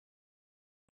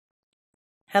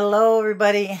Hello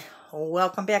everybody,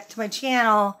 welcome back to my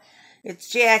channel. It's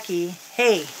Jackie.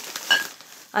 Hey,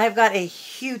 I've got a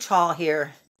huge haul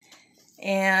here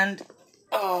and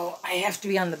I have to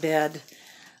be on the bed.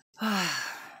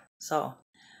 So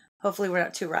hopefully we're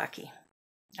not too rocky.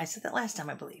 I said that last time,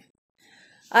 I believe.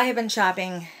 I have been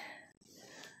shopping.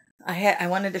 I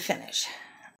wanted to finish.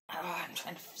 I'm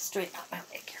trying to straighten out my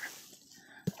leg here.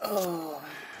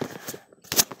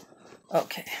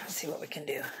 Okay, let's see what we can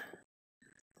do.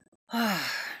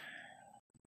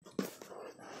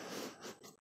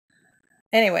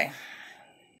 Anyway,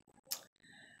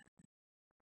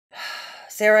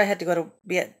 Sarah had to go to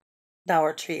be at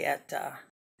Dollar Tree at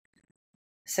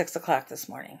 6 o'clock this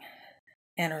morning,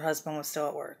 and her husband was still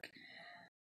at work.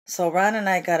 So Ron and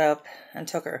I got up and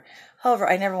took her. However,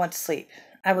 I never went to sleep.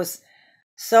 I was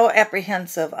so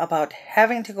apprehensive about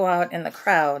having to go out in the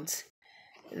crowds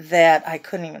that I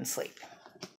couldn't even sleep.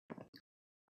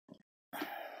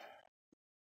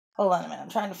 Hold on a minute. I'm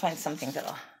trying to find something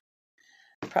that'll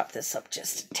prop this up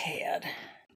just a tad.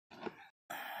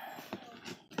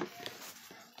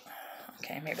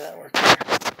 Okay, maybe that'll work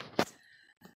better.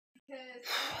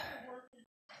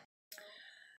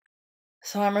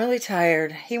 So I'm really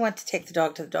tired. He went to take the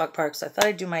dog to the dog park, so I thought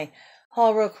I'd do my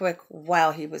haul real quick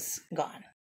while he was gone.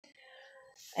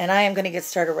 And I am going to get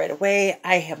started right away.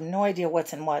 I have no idea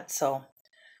what's in what, so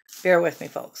bear with me,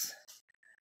 folks.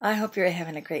 I hope you're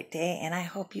having a great day, and I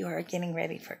hope you are getting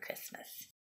ready for Christmas.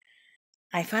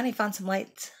 I finally found some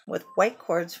lights with white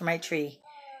cords for my tree,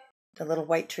 the little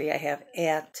white tree I have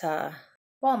at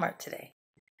Walmart today.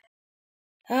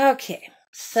 Okay,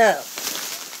 so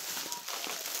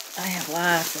I have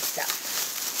lots of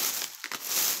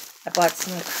stuff. I bought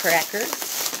some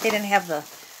crackers. They didn't have the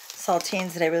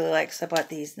saltines that I really like, so I bought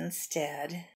these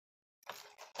instead.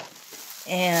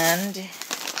 And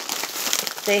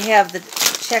they have the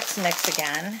Chex Mix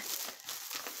again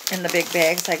in the big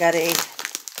bags. I got a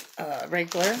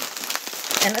regular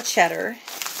and a cheddar.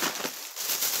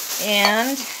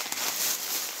 And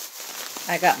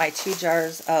I got my 2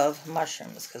 jars of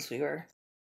mushrooms because we were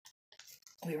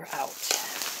out.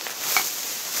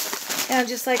 And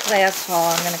just like last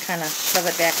haul, I'm going to kind of shove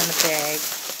it back in the bag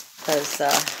because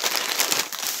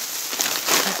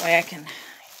that way I can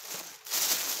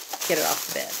get it off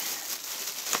the bed.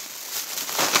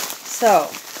 So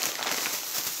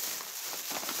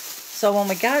when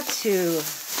we got to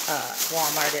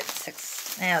Walmart at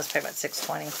 6, it was probably about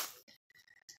 6:20,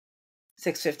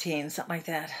 6:15, something like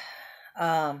that.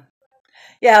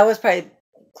 Yeah, it was probably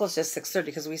close to 6:30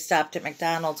 because we stopped at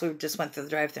McDonald's. We just went through the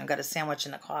drive-thru and got a sandwich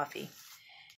and a coffee.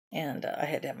 And I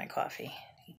had to have my coffee.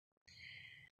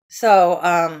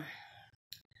 So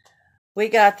we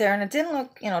got there and it didn't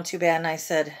look, too bad. And I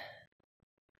said,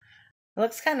 it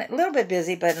looks kind of a little bit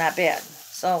busy, but not bad.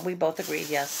 So we both agreed,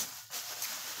 yes.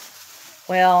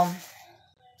 Well,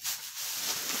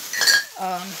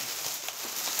 by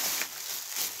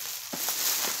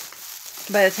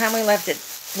the time we left at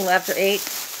 8,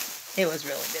 it was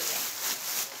really busy.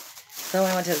 So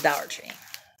we went to the Dollar Tree.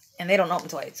 And they don't open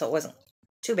till 8, so it wasn't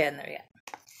too bad in there yet.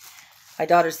 My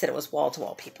daughter said it was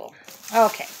wall-to-wall people.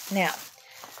 Okay, now,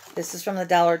 this is from the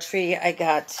Dollar Tree. I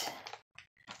got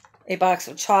a box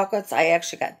of chocolates. I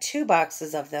actually got 2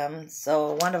 boxes of them,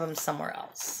 so one of them somewhere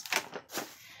else.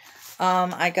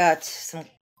 I got some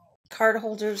card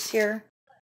holders here.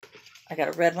 I got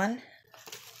a red one,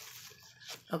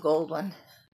 a gold one,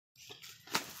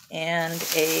 and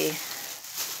a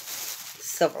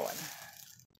silver one.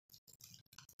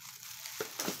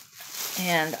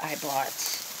 And I bought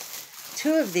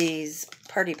 2 of these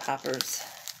party poppers.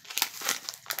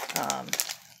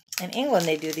 In England,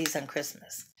 they do these on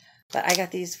Christmas. But I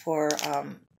got these for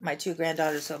my 2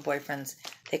 granddaughters who have boyfriends.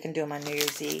 They can do them on New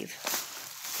Year's Eve.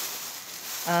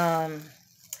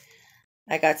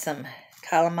 I got some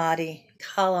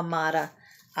Kalamata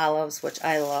olives, which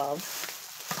I love.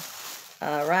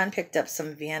 Ron picked up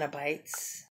some Vienna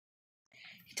Bites.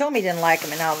 He told me he didn't like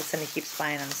them, and now all of a sudden he keeps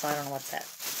buying them, so I don't know what's that.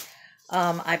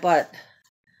 I bought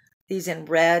these in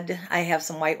red. I have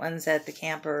some white ones at the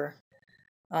camper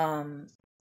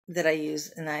that I use,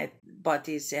 and I bought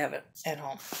these to have it at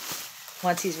home.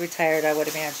 Once he's retired, I would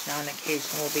imagine on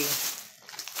occasion we'll be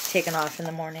taken off in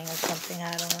the morning or something.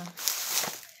 I don't know.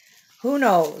 Who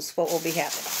knows what will be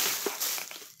happening.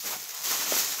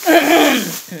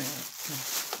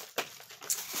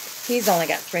 He's only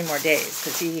got 3 more days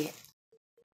because he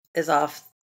is off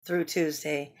through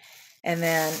Tuesday. And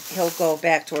then he'll go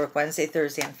back to work Wednesday,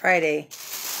 Thursday, and Friday.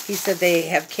 He said they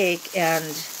have cake and,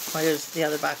 well, here's the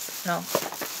other box. No.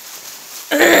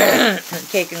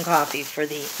 Cake and coffee for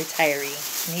the retiree.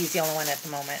 And he's the only one at the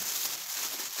moment.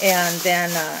 And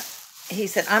then he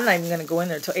said, I'm not even going to go in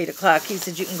there till 8 o'clock. He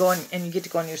said, you can go in and you get to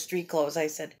go in your street clothes. I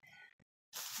said,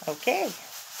 okay.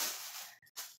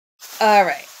 All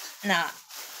right. Now,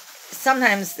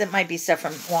 sometimes it might be stuff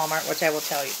from Walmart, which I will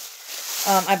tell you.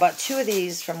 I bought 2 of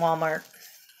these from Walmart.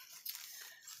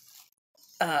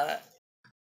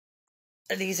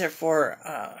 These are for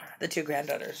the 2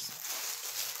 granddaughters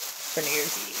for New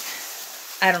Year's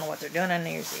Eve. I don't know what they're doing on New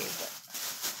Year's Eve, but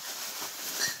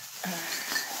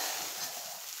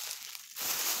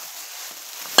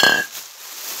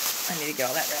I need to get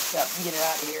all that wrapped up and get it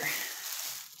out of here.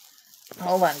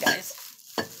 Hold on, guys.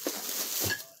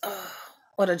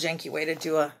 What a janky way to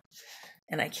do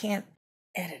and I can't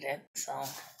edit it, so.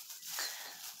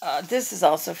 This is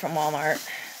also from Walmart.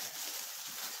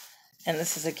 And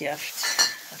this is a gift.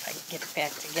 If I can get it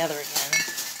back together again.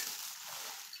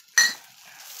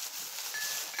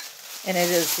 And it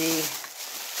is the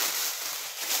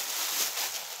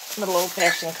little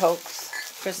old-fashioned Cokes,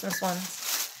 Christmas ones.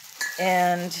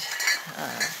 And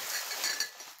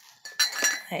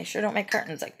I sure don't make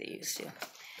cartons like they used to.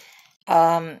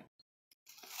 I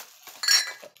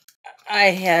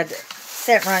had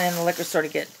sat around in the liquor store to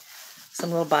get some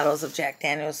little bottles of Jack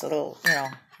Daniels, little,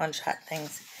 punch hot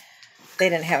things. They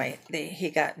didn't have any. He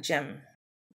got Jim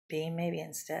Beam maybe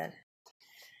instead.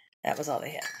 That was all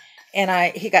they had.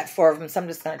 And he got 4 of them, so I'm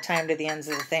just going to tie them to the ends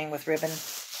of the thing with ribbon.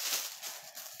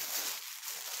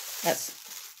 That's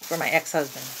for my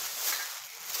ex-husband.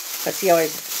 Because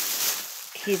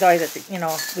he's always at the,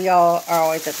 we all are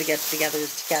always at the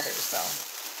get-togethers together, so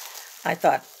I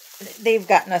thought, they've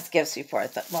gotten us gifts before. I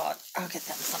thought, well, I'll get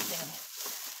them something.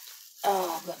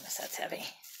 Oh, goodness, that's heavy.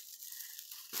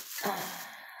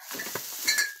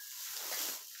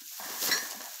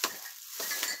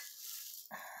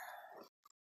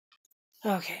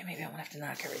 Okay, maybe I won't have to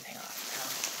knock everything off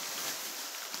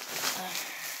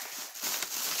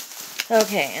now.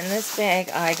 Okay, in this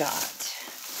bag I got,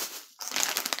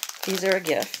 these are a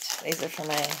gift. These are for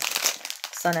my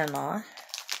son-in-law.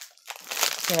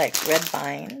 He likes red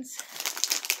vines.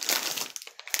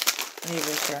 These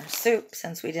are for soup,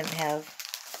 since we didn't have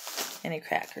any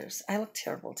crackers. I look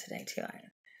terrible today, too.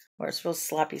 I wear this real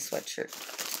sloppy sweatshirt.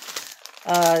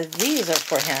 These are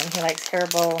for him. He likes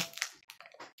Haribo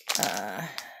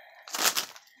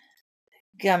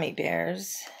gummy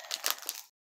bears.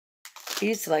 He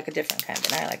used to like a different kind,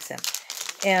 but now I like them.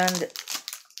 And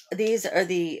these are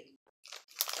the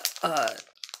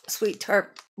Sweet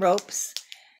Tart ropes.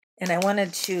 And I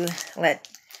wanted to let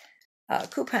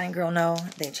Coupon Girl know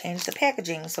they changed the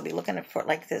packaging, so be looking for it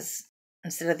like this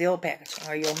instead of the old packaging,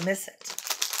 or you'll miss it.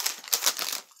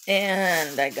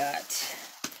 And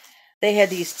they had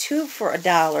these 2 for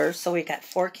 $1, so we got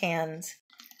 4 cans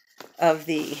of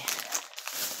the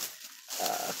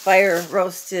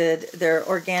they're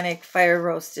organic fire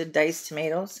roasted diced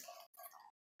tomatoes.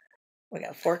 We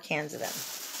got 4 cans of them.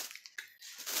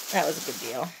 That was a good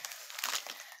deal.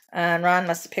 And Ron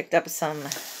must have picked up some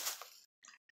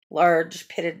large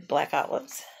pitted black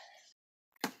olives.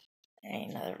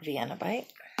 Another Vienna bite.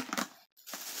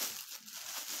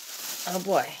 Oh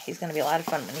boy, he's going to be a lot of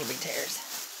fun when he retires.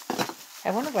 I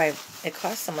wonder why it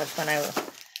cost so much when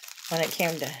it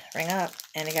came to ring up,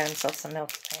 and he got himself some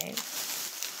milk.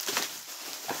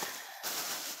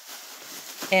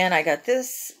 And I got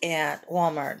this at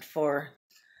Walmart for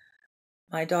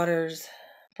my daughter's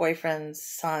boyfriend's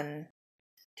son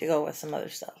to go with some other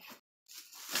stuff.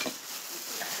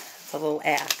 It's a little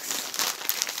axe.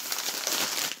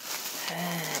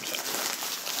 Okay.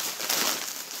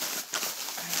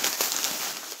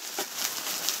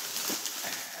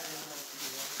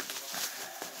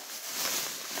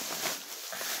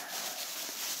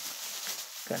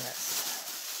 Goodness.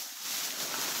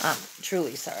 I'm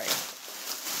truly sorry.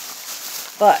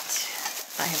 But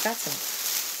I have got some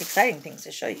exciting things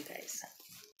to show you guys.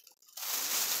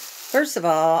 First of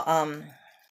all,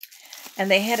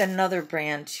 and they had another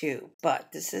brand too,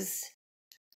 but this is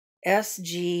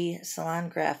SG Salon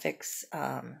Graphics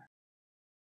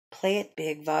Play It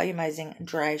Big Volumizing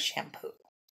Dry Shampoo.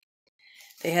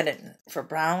 They had it for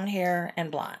brown hair and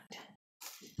blonde.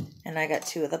 And I got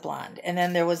 2 of the blonde. And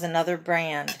then there was another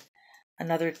brand,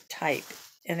 another type,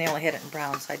 and they only had it in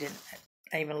brown, so I didn't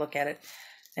even look at it.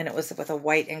 And it was with a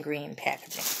white and green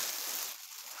packaging.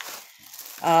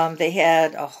 They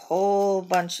had a whole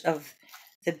bunch of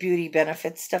the beauty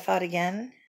benefits stuff out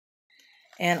again.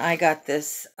 And I got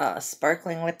this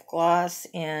sparkling lip gloss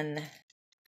in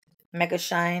Mega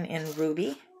Shine in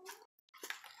Ruby,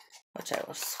 which I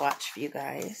will swatch for you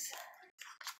guys.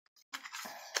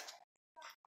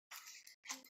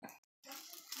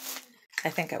 I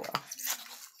think I will.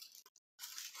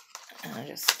 And I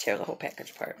just tear the whole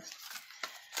package apart.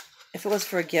 If it was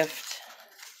for a gift,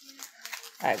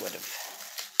 I would have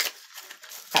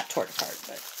not torn it apart,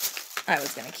 but I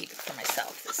was going to keep it for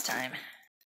myself this time.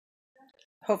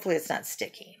 Hopefully it's not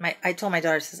sticky. I told my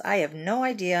daughter, says, I have no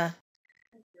idea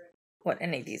what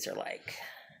any of these are like.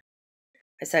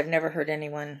 I said, I've never heard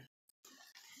anyone.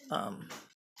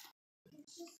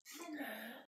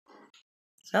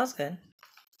 Smells good.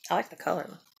 I like the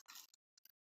color.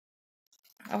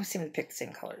 I always seem to pick the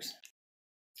same colors.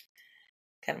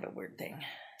 Kind of a weird thing.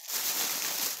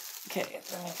 Okay,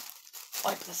 let me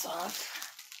wipe this off.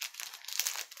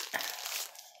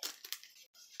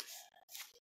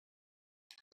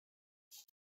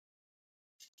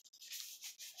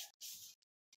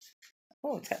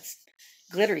 Oh, it's got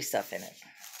glittery stuff in it.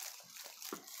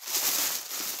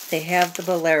 They have the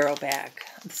Bolero bag.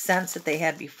 The scents that they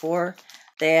had before,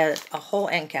 they had a whole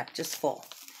end cap just full.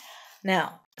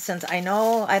 Now, since I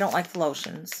know I don't like the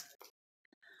lotions,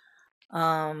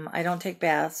 I don't take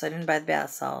baths. I didn't buy the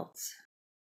bath salts.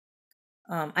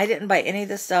 I didn't buy any of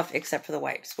this stuff except for the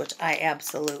wipes, which I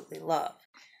absolutely love.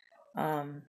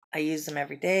 I use them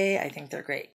every day. I think they're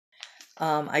great.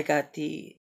 I got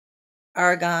the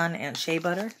argan and shea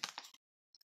butter.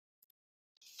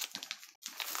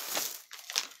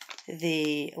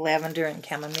 The lavender and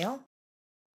chamomile.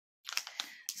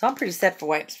 So I'm pretty set for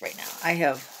wipes right now. I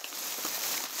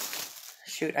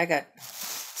got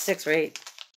 6 or 8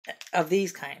 of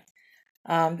these kind.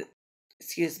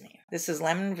 Excuse me. This is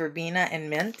lemon, verbena, and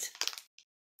mint.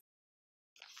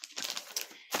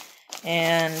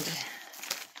 And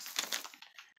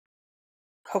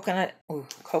coconut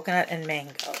and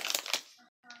mango.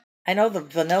 I know the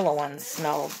vanilla ones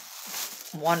smell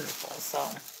wonderful, so.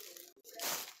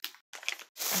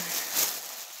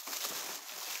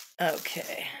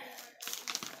 Okay.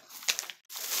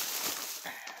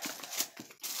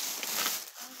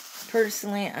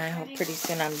 Personally, I hope pretty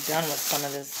soon I'm done with some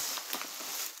of this.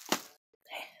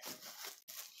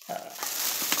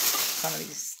 Some of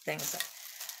these things.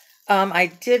 I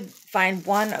did find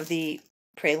one of the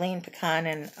praline pecan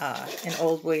in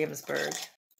Old Williamsburg.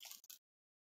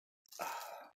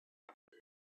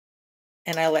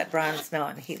 And I let Brian smell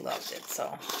it, and he loved it.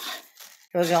 So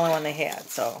it was the only one they had.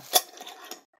 So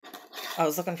I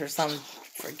was looking for some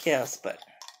for gifts, but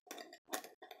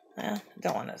I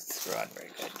don't want to screw on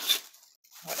very good.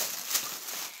 Whatever.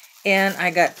 And I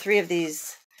got 3 of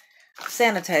these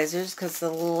sanitizers because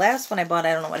the last one I bought,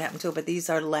 I don't know what happened to it, but these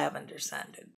are lavender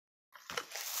scented.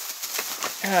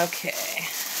 Okay.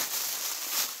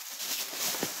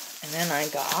 And then I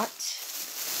got,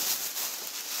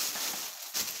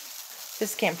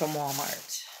 this came from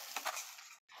Walmart.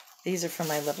 These are for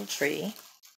my little tree,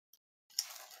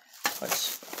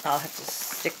 which I'll have to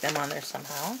stick them on there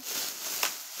somehow.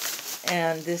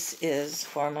 And this is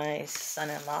for my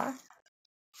son-in-law.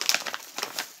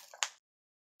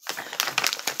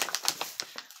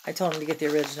 I told him to get the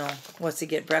original. What's he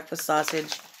get? Breakfast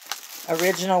sausage.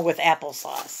 Original with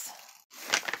applesauce.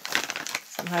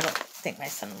 Somehow I don't think my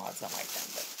son-in-law's going to like them,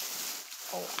 but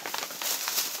oh.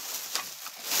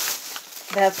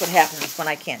 That's what happens when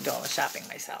I can't do all the shopping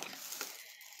myself.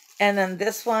 And then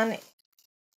this one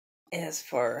is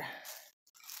for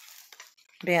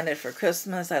Bandit for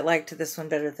Christmas. I liked this one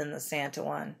better than the Santa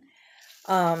one.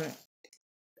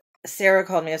 Sarah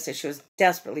called me yesterday. She was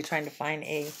desperately trying to find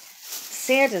a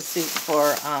Santa suit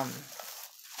for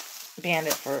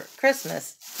Bandit for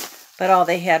Christmas, but all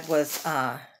they had was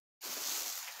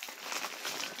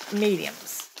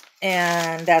mediums,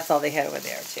 and that's all they had over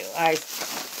there too. I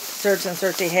searched and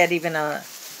searched. They had even a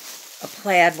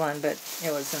plaid one, but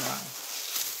it wasn't wrong.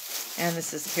 And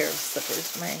this is a pair of slippers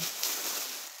for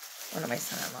one of my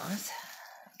son-in-laws.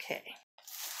 Okay,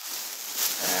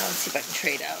 let's see if I can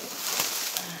trade out.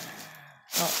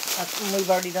 Oh, we've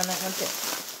already done that one too.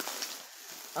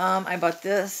 I bought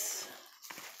this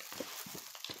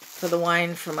for the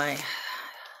wine for my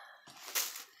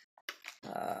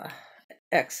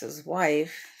ex's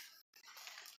wife,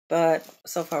 but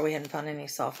so far we hadn't found any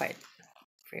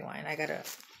sulfite-free wine. I gotta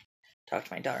talk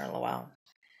to my daughter in a while,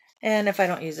 and if I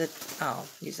don't use it, I'll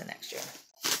use it next year.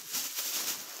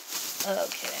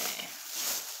 Okay.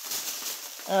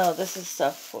 Oh, this is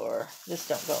stuff for this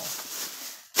don't go.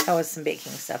 That was some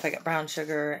baking stuff. I got brown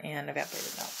sugar and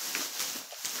evaporated milk.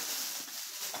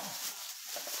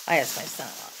 I asked my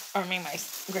son-in-law, or my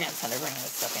grandson to bring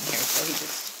this stuff in here, so he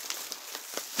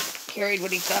just carried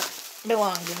what he thought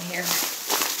belonged in here.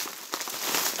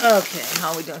 Okay,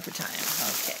 how are we doing for time?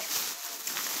 Okay.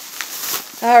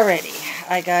 Alrighty,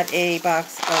 I got a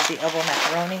box of the Elbow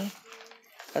macaroni,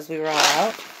 because we were all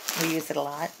out. We use it a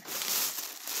lot.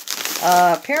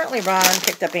 Apparently Ron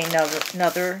picked up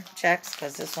another checks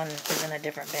because this one is in a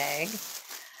different bag.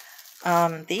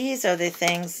 These are the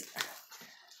things.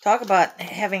 Talk about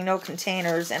having no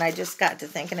containers, and I just got to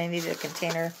thinking I needed a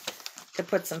container to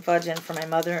put some fudge in for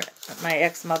my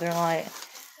ex-mother-in-law,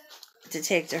 to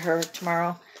take to her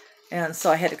tomorrow. And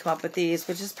so I had to come up with these,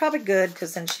 which is probably good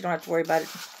because then she don't have to worry about it.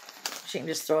 She can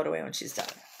just throw it away when she's done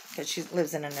because she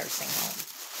lives in a nursing home.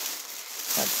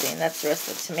 Let's see, and that's the rest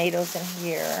of the tomatoes in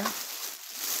here.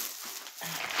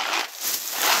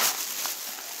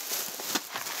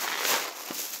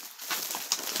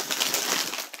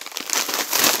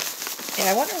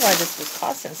 Yeah, I wonder why this was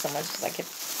costing so much, because I could,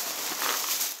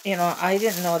 I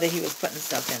didn't know that he was putting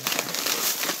stuff in there.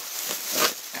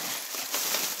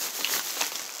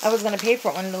 I was going to pay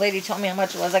for it when the lady told me how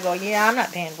much it was. I go, yeah, I'm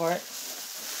not paying for it.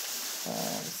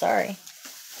 I'm sorry.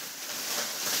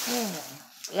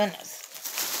 Goodness.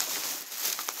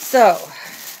 So,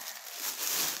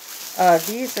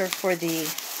 these are for the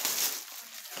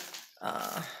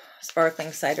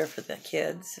sparkling cider for the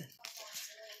kids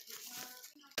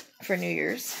for New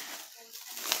Year's.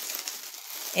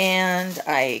 And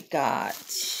I got,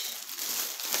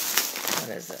 what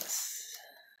is this?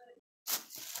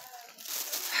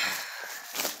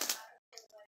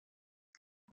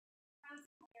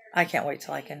 I can't wait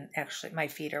till I can actually, my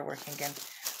feet are working again.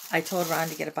 I told Ron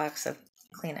to get a box of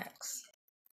Kleenex.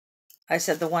 I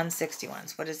said the 160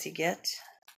 ones. What does he get?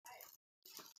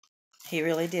 He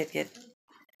really did get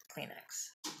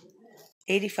Kleenex.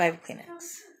 85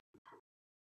 Kleenex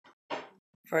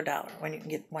for $1 when you can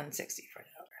get 160 for $1.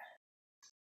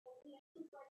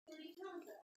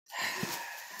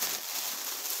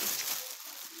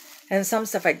 And some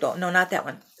stuff I don't. No, not that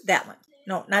one. That one.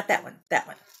 No, not that one. That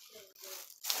one.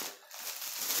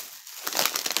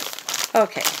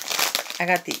 Okay. I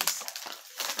got these.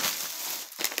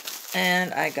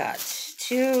 And I got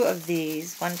 2 of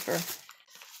these. One for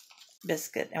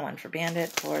Biscuit and one for Bandit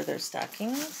for their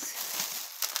stockings.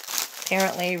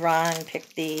 Apparently Ron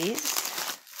picked these.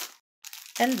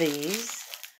 And these.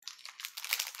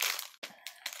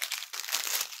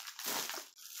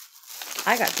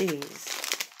 I got these.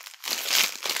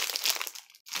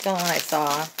 The one I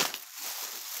saw.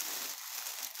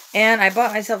 And I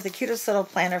bought myself the cutest little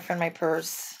planner for my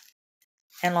purse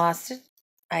and lost it.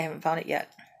 I haven't found it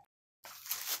yet.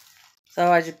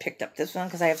 So I just picked up this one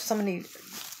because I have so many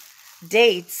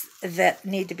dates that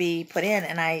need to be put in,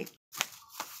 and I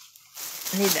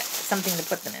need something to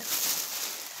put them in.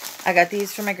 I got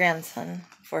these for my grandson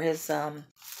for his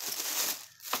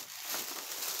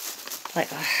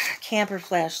like a camper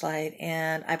flashlight,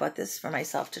 and I bought this for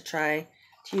myself to try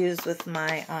to use with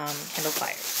my Kindle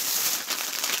Fires.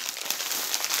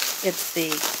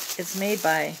 It's made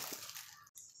by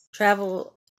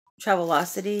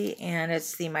Travelocity, and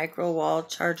it's the micro wall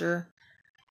charger,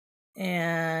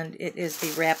 and it is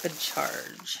the rapid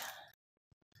charge.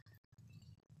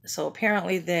 So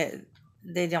apparently they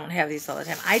don't have these all the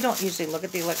time. I don't usually look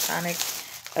at the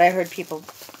electronics, but I heard people,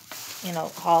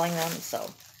 hauling them,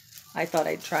 so I thought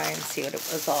I'd try and see what it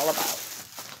was all about.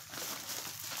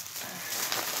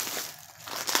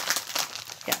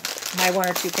 Yeah, my 1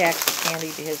 or 2 packs of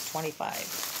candy to his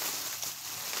 25.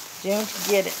 Don't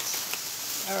get it.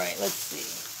 All right, let's see.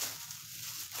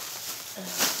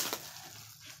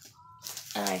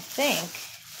 I think,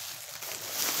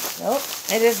 nope,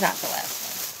 it is not the last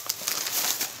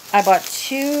one. I bought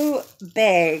 2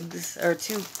 bags, or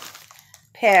 2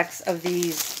 packs of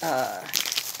these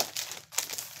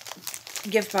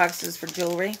gift boxes for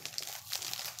jewelry.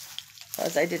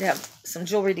 Because I did have some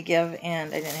jewelry to give,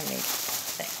 and I didn't have any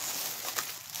things.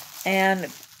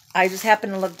 And I just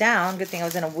happened to look down, good thing I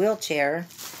was in a wheelchair,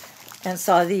 and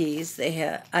saw these.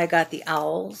 I got the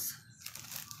owls.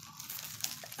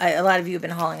 A lot of you have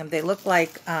been hauling them. They look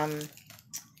like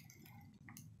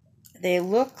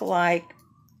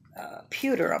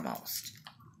pewter almost,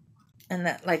 and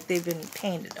that like they've been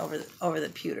painted over the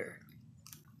pewter.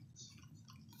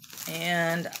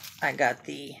 And I got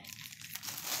the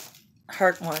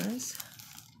heart ones,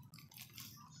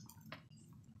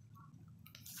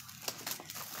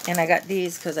 and I got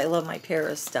these because I love my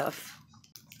Paris stuff.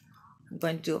 I'm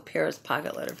going to do a Paris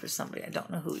pocket letter for somebody. I don't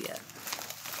know who yet.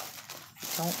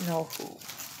 Don't know who.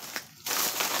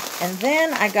 And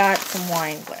then I got some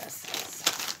wine glasses.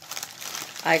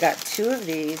 I got 2 of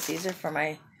these. These are for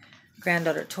my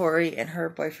granddaughter Tori and her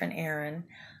boyfriend Aaron.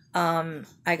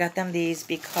 I got them these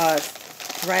because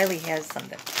Riley has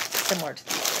something similar to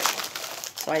these.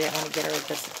 So I didn't want to get her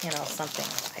just, something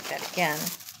like that again.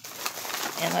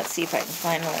 And let's see if I can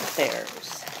find one of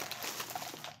theirs.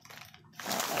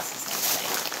 Oh, that's the same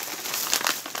thing.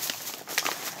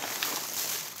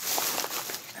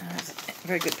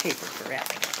 very good paper for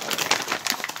wrapping it over there.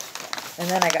 And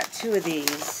then I got 2 of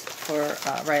these for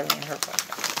Riley and her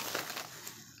boyfriend,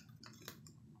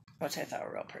 which I thought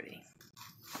were real pretty.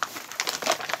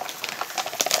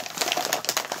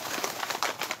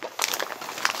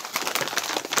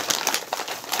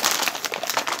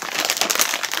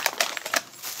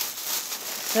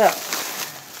 So,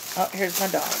 oh, here's my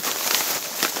dog.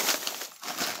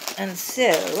 And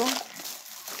so,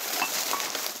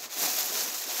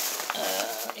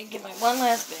 let me get my one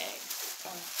last bag.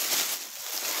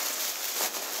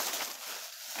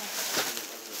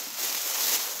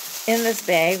 In this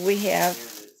bag, we have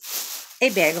a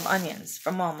bag of onions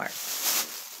from Walmart.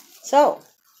 So,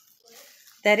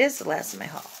 that is the last of my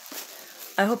haul.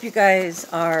 I hope you guys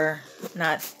are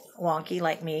not wonky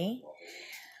like me.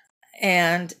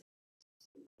 And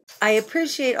I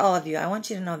appreciate all of you. I want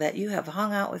you to know that you have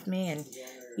hung out with me and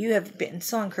you have been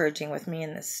so encouraging with me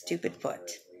in this stupid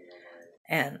foot.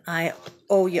 And I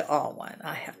owe you all one.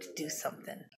 I have to do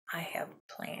something. I have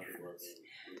plans.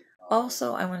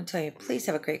 Also, I want to tell you, please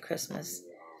have a great Christmas.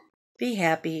 Be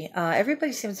happy.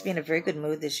 Everybody seems to be in a very good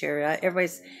mood this year.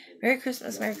 Everybody's Merry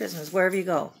Christmas, wherever you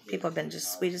go. People have been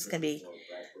just sweet as can be.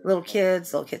 Little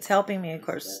kids helping me, of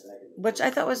course, which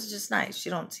I thought was just nice.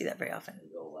 You don't see that very often.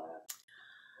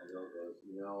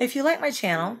 If you like my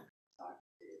channel,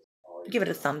 give it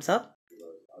a thumbs up.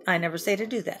 I never say to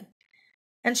do that.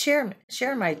 And share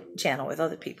my channel with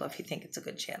other people if you think it's a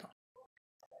good channel.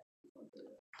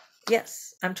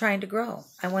 Yes, I'm trying to grow.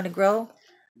 I want to grow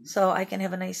so I can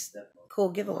have a nice, cool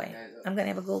giveaway. I'm going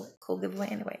to have a cool giveaway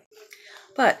anyway.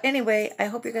 But anyway, I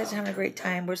hope you guys are having a great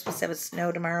time. We're supposed to have a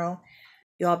snow tomorrow.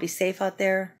 You all be safe out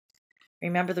there.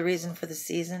 Remember the reason for the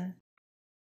season.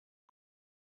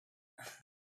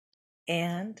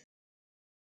 And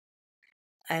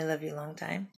I love you long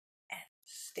time. And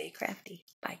stay crafty.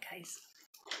 Bye, guys.